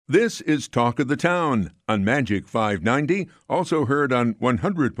This is Talk of the Town on Magic 590, also heard on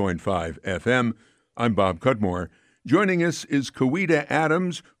 100.5 FM. I'm Bob Cudmore. Joining us is Kaweeda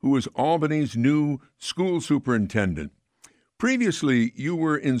Adams, who is Albany's new school superintendent. Previously, you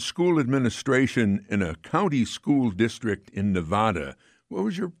were in school administration in a county school district in Nevada. What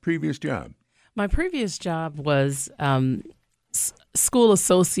was your previous job? My previous job was school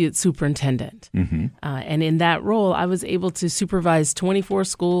associate superintendent. And in that role, I was able to supervise 24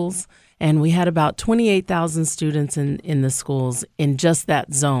 schools, and we had about 28,000 students in the schools in just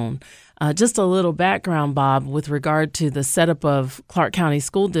that zone. Just a little background, Bob, with regard to the setup of Clark County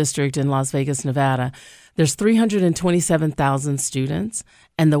School District in Las Vegas, Nevada. There's 327,000 students,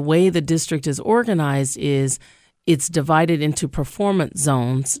 and the way the district is organized is it's divided into performance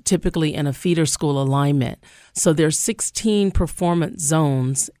zones, typically in a feeder school alignment. So there's 16 performance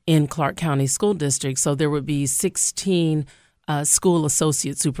zones in Clark County School District. So there would be 16 school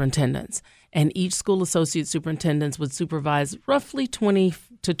associate superintendents. And each school associate superintendent would supervise roughly 20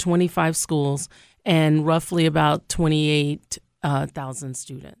 to 25 schools and roughly about 28,000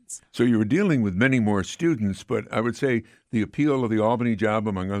 students. So you were dealing with many more students, but I would say the appeal of the Albany job,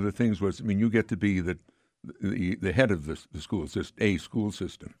 among other things, was, you get to be the head of the school system, a school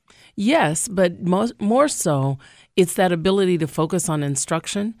system. Yes, but more so, it's that ability to focus on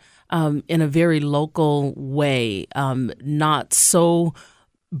instruction in a very local way, not so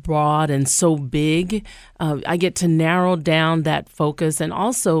broad and so big. I get to narrow down that focus and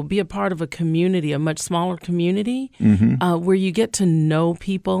also be a part of a community, a much smaller community, where you get to know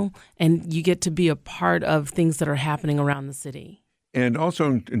people and you get to be a part of things that are happening around the city. And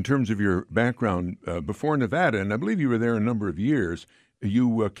also in terms of your background, before Nevada, and I believe you were there a number of years,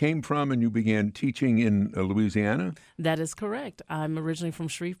 you came from and you began teaching in Louisiana? That is correct. I'm originally from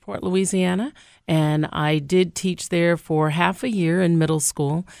Shreveport, Louisiana, and I did teach there for half a year in middle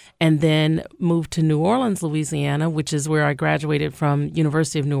school and then moved to New Orleans, Louisiana, which is where I graduated from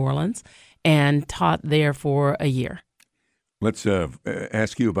University of New Orleans, and taught there for a year. Let's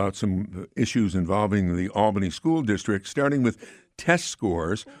ask you about some issues involving the Albany School District, starting with test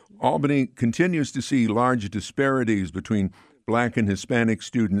scores. Albany continues to see large disparities between Black and Hispanic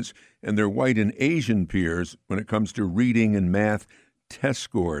students and their white and Asian peers when it comes to reading and math test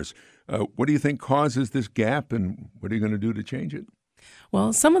scores. What do you think causes this gap, and what are you going to do to change it?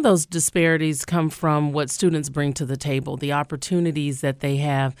 Well, some of those disparities come from what students bring to the table, the opportunities that they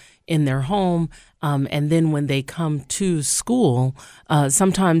have in their home, and then when they come to school,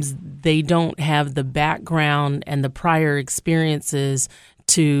 sometimes they don't have the background and the prior experiences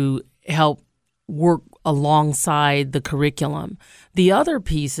to help work alongside the curriculum. The other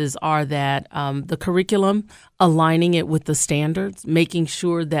pieces are that the curriculum, aligning it with the standards, making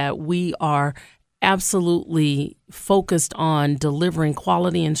sure that we are absolutely focused on delivering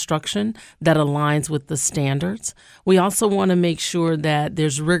quality instruction that aligns with the standards. We also want to make sure that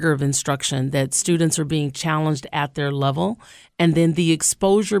there's rigor of instruction, that students are being challenged at their level, and then the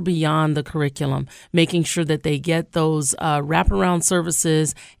exposure beyond the curriculum, making sure that they get those wraparound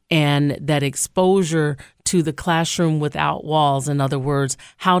services and that exposure to the classroom without walls. In other words,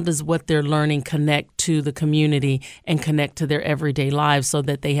 how does what they're learning connect to the community and connect to their everyday lives so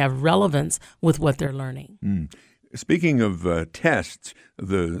that they have relevance with what they're learning? Speaking of tests,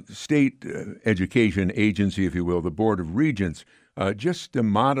 the state education agency, if you will, the Board of Regents, just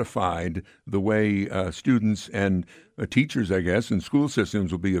modified the way students and teachers, I guess, and school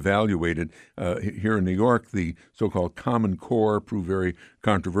systems will be evaluated. Here in New York, the so-called Common Core proved very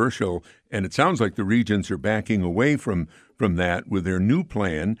controversial, and it sounds like the regents are backing away from that with their new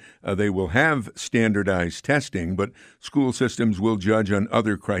plan. They will have standardized testing, but school systems will judge on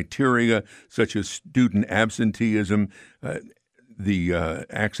other criteria, such as student absenteeism, the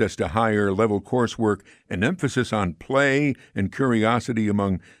access to higher level coursework, an emphasis on play and curiosity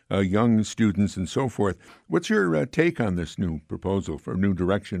among young students and so forth. What's your take on this new proposal for a new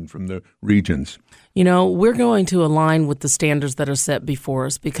direction from the regents? We're going to align with the standards that are set before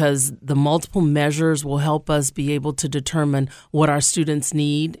us because the multiple measures will help us be able to determine what our students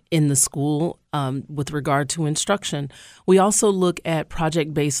need in the school with regard to instruction. We also look at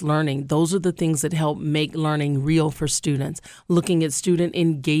project-based learning. Those are the things that help make learning real for students, looking at student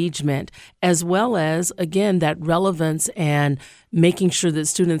engagement, as well as, again, that relevance and making sure that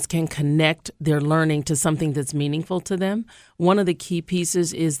students can connect their learning to something that's meaningful to them. One of the key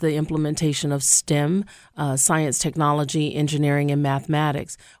pieces is the implementation of STEM, science, technology, engineering, and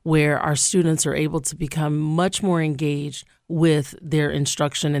mathematics, where our students are able to become much more engaged with their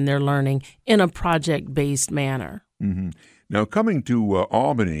instruction and their learning in a project-based manner. Mm-hmm. Now, coming to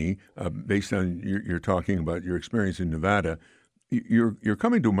Albany, based on you're talking about your experience in Nevada, you're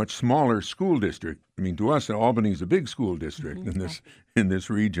coming to a much smaller school district. I mean, to us, Albany is a big school district in this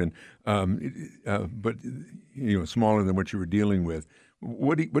region, but smaller than what you were dealing with.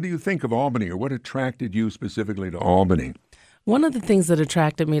 What do you think of Albany, or what attracted you specifically to Albany? One of the things that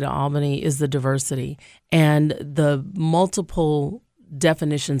attracted me to Albany is the diversity and the multiple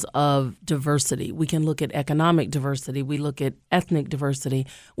definitions of diversity. We can look at economic diversity, we look at ethnic diversity,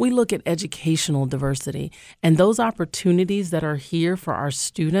 we look at educational diversity. And those opportunities that are here for our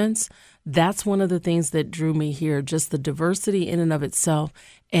students, that's one of the things that drew me here, just the diversity in and of itself,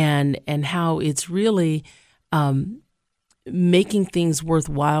 and how it's really making things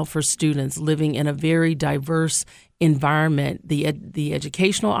worthwhile for students living in a very diverse environment, the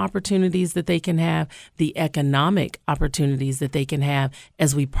educational opportunities that they can have, the economic opportunities that they can have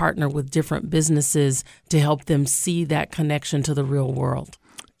as we partner with different businesses to help them see that connection to the real world.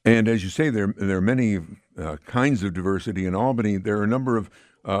 And as you say, there are many kinds of diversity in Albany. There are a number of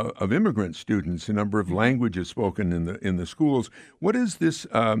immigrant students, a number of languages spoken in the schools. What is this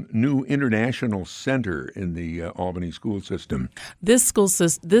new international center in the Albany school system? This school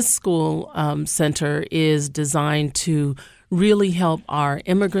center is designed to really help our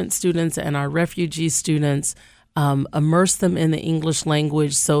immigrant students and our refugee students immerse them in the English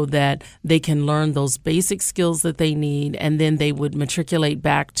language so that they can learn those basic skills that they need, and then they would matriculate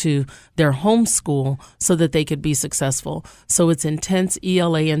back to their home school so that they could be successful. So it's intense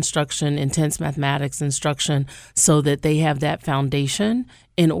ELA instruction, intense mathematics instruction, so that they have that foundation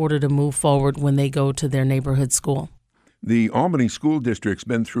in order to move forward when they go to their neighborhood school. The Albany School District's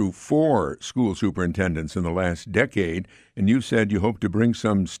been through 4 school superintendents in the last decade, and you said you hope to bring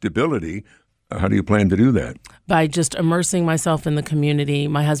some stability. How do you plan to do that? By just immersing myself in the community.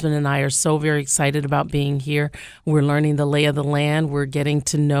 My husband and I are so very excited about being here. We're learning the lay of the land. We're getting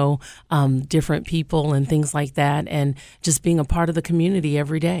to know different people and things like that, and just being a part of the community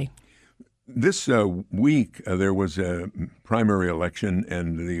every day. This week, there was a primary election,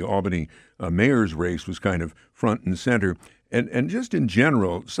 and the Albany mayor's race was kind of front and center. And just in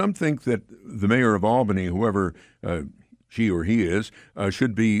general, some think that the mayor of Albany, whoever she or he is,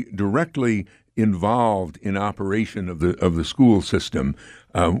 should be directly involved in operation of the school system.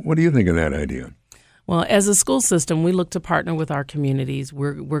 What do you think of that idea? Well, as a school system, we look to partner with our communities.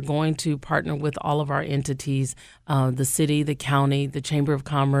 We're going to partner with all of our entities, the city, the county, the Chamber of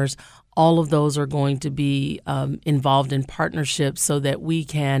Commerce. All of those are going to be involved in partnerships so that we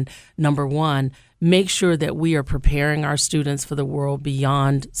can, number one, make sure that we are preparing our students for the world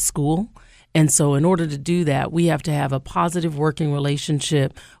beyond school. And so in order to do that, we have to have a positive working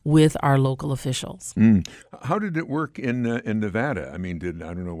relationship with our local officials. How did it work in Nevada? I mean,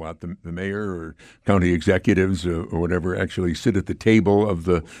 the mayor or county executives or whatever actually sit at the table of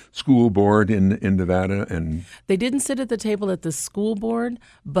the school board in Nevada? And they didn't sit at the table at the school board,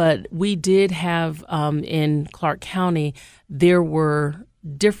 but we did have in Clark County, there were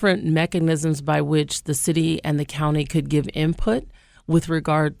different mechanisms by which the city and the county could give input with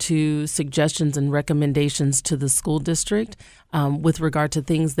regard to suggestions and recommendations to the school district, with regard to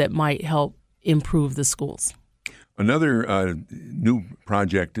things that might help improve the schools. Another new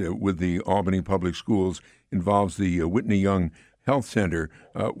project with the Albany Public Schools involves the Whitney Young Health Center.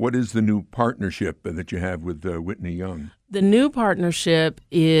 What is the new partnership that you have with Whitney Young? The new partnership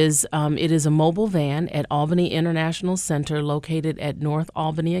is it is a mobile van at Albany International Center located at North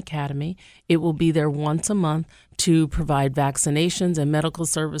Albany Academy. It will be there once a month to provide vaccinations and medical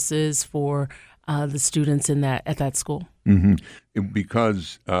services for the students at that school. Mm-hmm.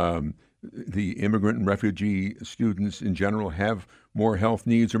 Because the immigrant and refugee students in general have more health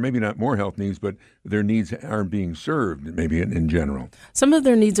needs, or maybe not more health needs, but their needs aren't being served, maybe in general. Some of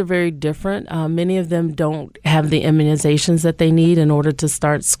their needs are very different. Many of them don't have the immunizations that they need in order to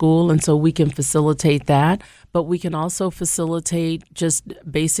start school, and so we can facilitate that. But we can also facilitate just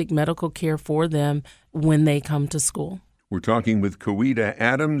basic medical care for them when they come to school. We're talking with Kaweeda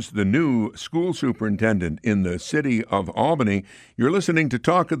Adams, the new school superintendent in the city of Albany. You're listening to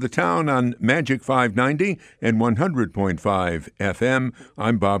Talk of the Town on Magic 590 and 100.5 FM.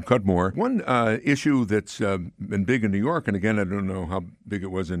 I'm Bob Cudmore. One issue that's been big in New York, and again, I don't know how big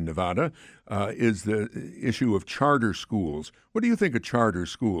it was in Nevada, is the issue of charter schools. What do you think of charter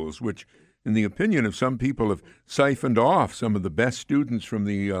schools, which, in the opinion of some people, have siphoned off some of the best students from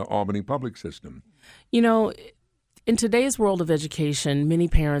the Albany public system? You know, in today's world of education, many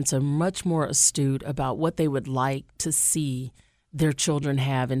parents are much more astute about what they would like to see their children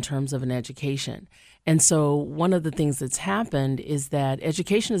have in terms of an education. And so one of the things that's happened is that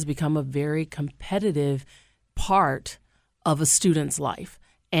education has become a very competitive part of a student's life.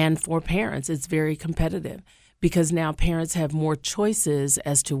 And for parents, it's very competitive. because now parents have more choices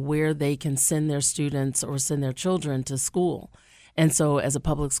as to where they can send their students or send their children to school. And so as a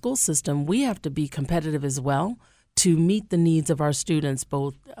public school system, we have to be competitive as well to meet the needs of our students,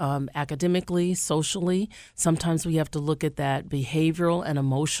 both academically, socially. Sometimes we have to look at that behavioral and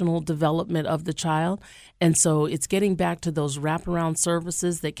emotional development of the child. And so it's getting back to those wraparound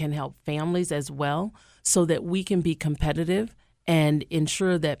services that can help families as well, so that we can be competitive and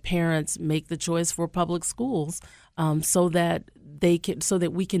ensure that parents make the choice for public schools, so that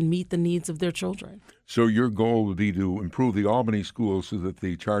we can meet the needs of their children. So your goal would be to improve the Albany schools so that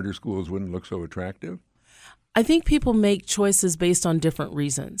the charter schools wouldn't look so attractive? I think people make choices based on different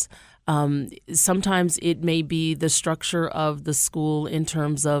reasons. Sometimes it may be the structure of the school in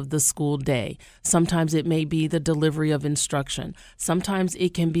terms of the school day. Sometimes it may be the delivery of instruction. Sometimes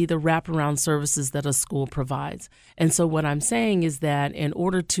it can be the wraparound services that a school provides. And so what I'm saying is that in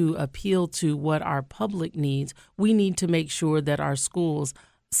order to appeal to what our public needs, we need to make sure that our schools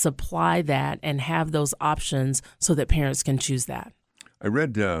supply that and have those options so that parents can choose that. I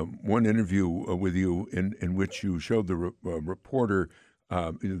read one interview with you in which you showed the reporter, I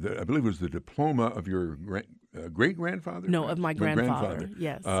believe it was the diploma of your great-grandfather? No, of my grandfather,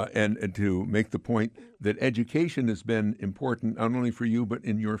 yes. And to make the point that education has been important not only for you but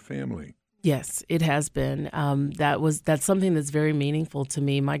in your family. Yes, it has been. That's something that's very meaningful to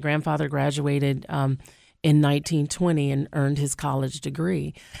me. My grandfather graduated in 1920 and earned his college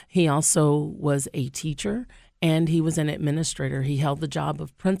degree. He also was a teacher, and he was an administrator. He held the job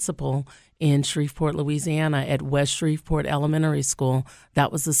of principal in Shreveport, Louisiana at West Shreveport Elementary School.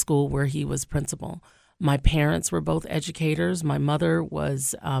 That was the school where he was principal. My parents were both educators. My mother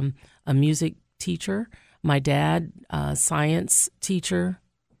was a music teacher. My dad, science teacher,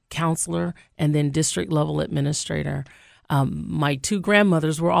 counselor, and then district level administrator. My two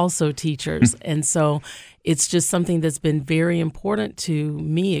grandmothers were also teachers. And so it's just something that's been very important to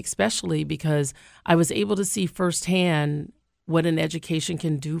me, especially because I was able to see firsthand what an education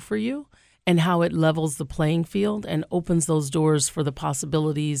can do for you and how it levels the playing field and opens those doors for the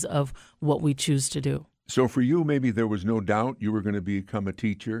possibilities of what we choose to do. So for you, maybe there was no doubt you were going to become a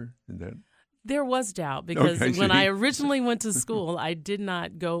teacher? There was doubt because when I originally went to school, I did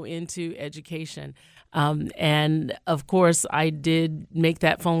not go into education. And of course, I did make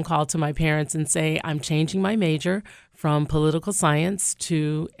that phone call to my parents and say, I'm changing my major from political science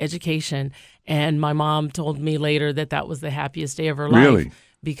to education. And my mom told me later that that was the happiest day of her life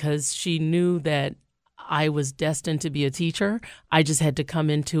because she knew that I was destined to be a teacher. I just had to come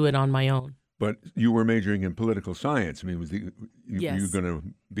into it on my own. But you were majoring in political science. I mean, Yes. you going to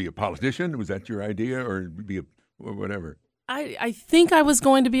be a politician? Was that your idea, or be a whatever? I think I was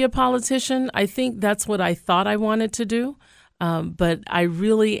going to be a politician. I think that's what I thought I wanted to do. But I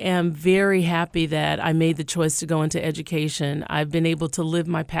really am very happy that I made the choice to go into education. I've been able to live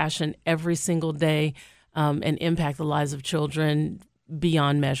my passion every single day and impact the lives of children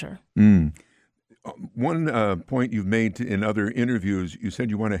beyond measure. One point you've made in other interviews, you said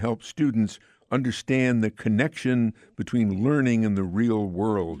you want to help students understand the connection between learning and the real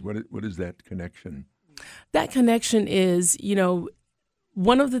world. What is that connection? That connection is,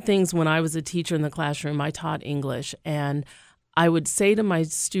 one of the things when I was a teacher in the classroom, I taught English, and I would say to my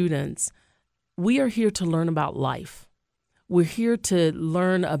students, we are here to learn about life. We're here to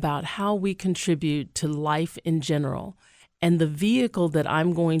learn about how we contribute to life in general. And the vehicle that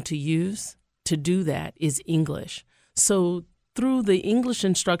I'm going to use to do that is English. So through the English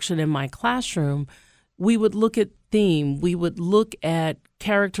instruction in my classroom, we would look at theme, we would look at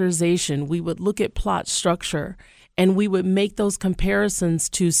characterization, we would look at plot structure, and we would make those comparisons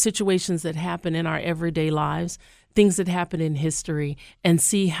to situations that happen in our everyday lives, things that happen in history, and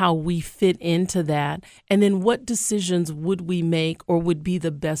see how we fit into that, and then what decisions would we make or would be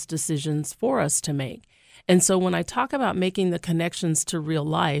the best decisions for us to make. And so when I talk about making the connections to real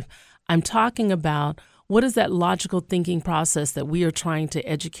life, I'm talking about what is that logical thinking process that we are trying to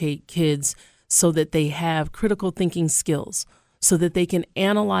educate kids so that they have critical thinking skills, so that they can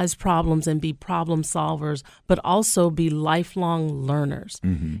analyze problems and be problem solvers, but also be lifelong learners.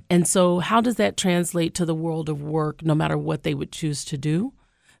 Mm-hmm. And so how does that translate to the world of work, no matter what they would choose to do?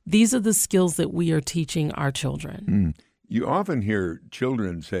 These are the skills that we are teaching our children. You often hear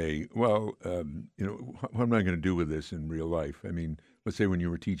children say, well, what am I going to do with this in real life? I mean, let's say when you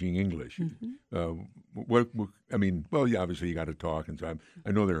were teaching English. Mm-hmm. Obviously you got to talk, and so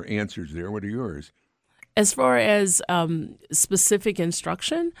I know there are answers there. What are yours? As far as specific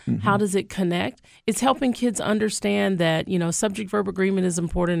instruction, how does it connect? It's helping kids understand that, subject-verb agreement is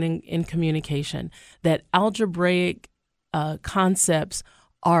important in communication, that algebraic concepts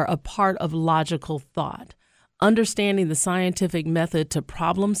are a part of logical thought. understanding the scientific method to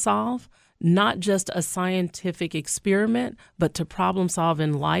problem solve, not just a scientific experiment, but to problem solve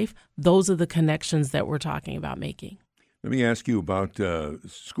in life. Those are the connections that we're talking about making. Let me ask you about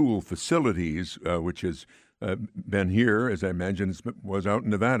school facilities, which has been here, as I imagine, was out in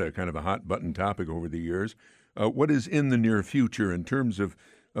Nevada, kind of a hot button topic over the years. What is in the near future in terms of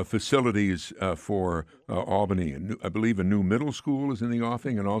facilities for Albany? I believe a new middle school is in the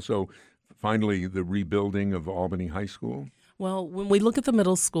offing, and also finally the rebuilding of Albany High School. Well, when we look at the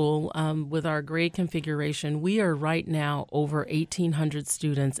middle school, with our grade configuration, we are right now over 1,800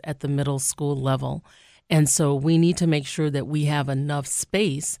 students at the middle school level. And so we need to make sure that we have enough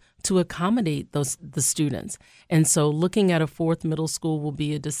space to accommodate the students. And so looking at a fourth middle school will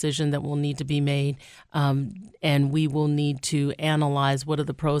be a decision that will need to be made, and we will need to analyze what are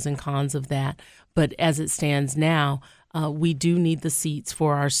the pros and cons of that. But as it stands now, we do need the seats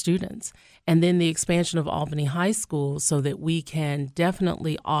for our students. And then the expansion of Albany High School so that we can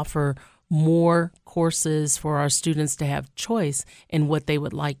definitely offer more courses for our students to have choice in what they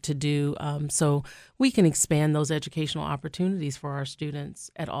would like to do, so we can expand those educational opportunities for our students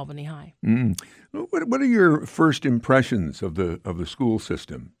at Albany High. What are your first impressions of the school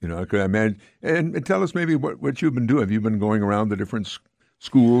system? You know, could I imagine, and tell us maybe what you've been doing. Have you been going around the different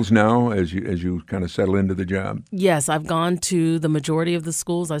schools now as you kind of settle into the job? Yes, I've gone to the majority of the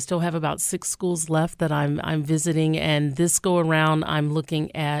schools. I still have about 6 schools left that I'm visiting, and this go around I'm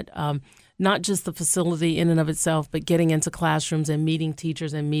looking at not just the facility in and of itself, but getting into classrooms and meeting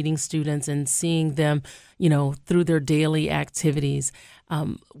teachers and meeting students and seeing them, through their daily activities.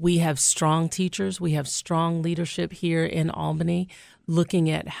 We have strong teachers. We have strong leadership here in Albany,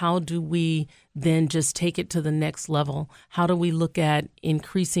 looking at how do we then just take it to the next level? How do we look at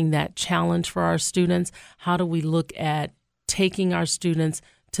increasing that challenge for our students? How do we look at taking our students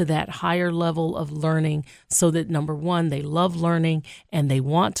to that higher level of learning so that, number one, they love learning and they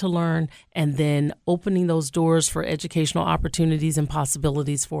want to learn, and then opening those doors for educational opportunities and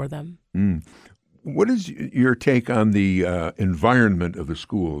possibilities for them. What is your take on the environment of the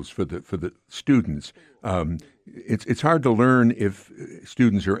schools for the students? It's hard to learn if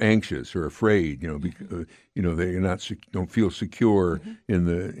students are anxious or afraid. They don't feel secure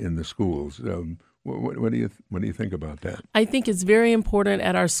in the schools. What do you think about that? I think it's very important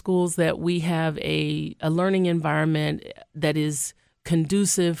at our schools that we have a learning environment that is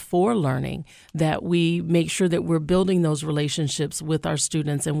conducive for learning, that we make sure that we're building those relationships with our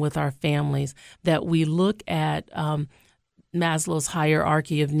students and with our families, that we look at Maslow's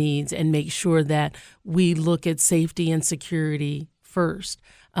hierarchy of needs and make sure that we look at safety and security first.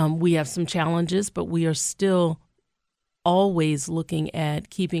 We have some challenges, but we are still always looking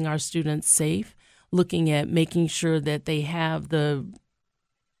at keeping our students safe, looking at making sure that they have the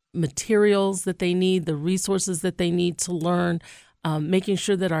materials that they need, the resources that they need to learn, making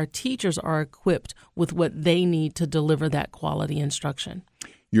sure that our teachers are equipped with what they need to deliver that quality instruction.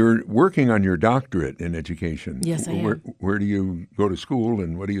 You're working on your doctorate in education. Yes, I am. Where do you go to school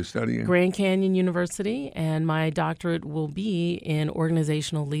and what are you studying? Grand Canyon University, and my doctorate will be in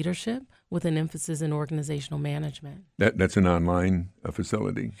organizational leadership with an emphasis in organizational management. That's an online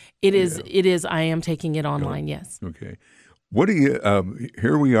facility? It is. Yeah. It is. I am taking it online, yes. Okay. What do you,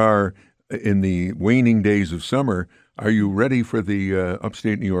 here we are in the waning days of summer. Are you ready for the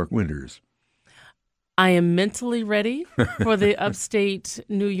upstate New York winters? I am mentally ready for the upstate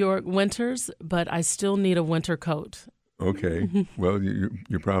New York winters, but I still need a winter coat. Okay. Well,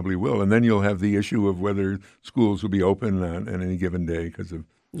 you probably will. And then you'll have the issue of whether schools will be open on any given day because of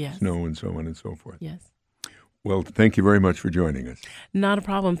snow and so on and so forth. Yes. Well, thank you very much for joining us. Not a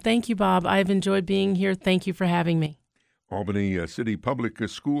problem. Thank you, Bob. I've enjoyed being here. Thank you for having me. Albany City Public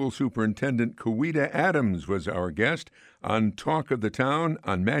School Superintendent Kaweeda Adams was our guest on Talk of the Town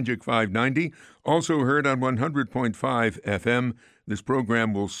on Magic 590, also heard on 100.5 FM. This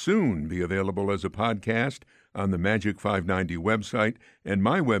program will soon be available as a podcast on the Magic 590 website and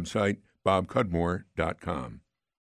my website, bobcudmore.com.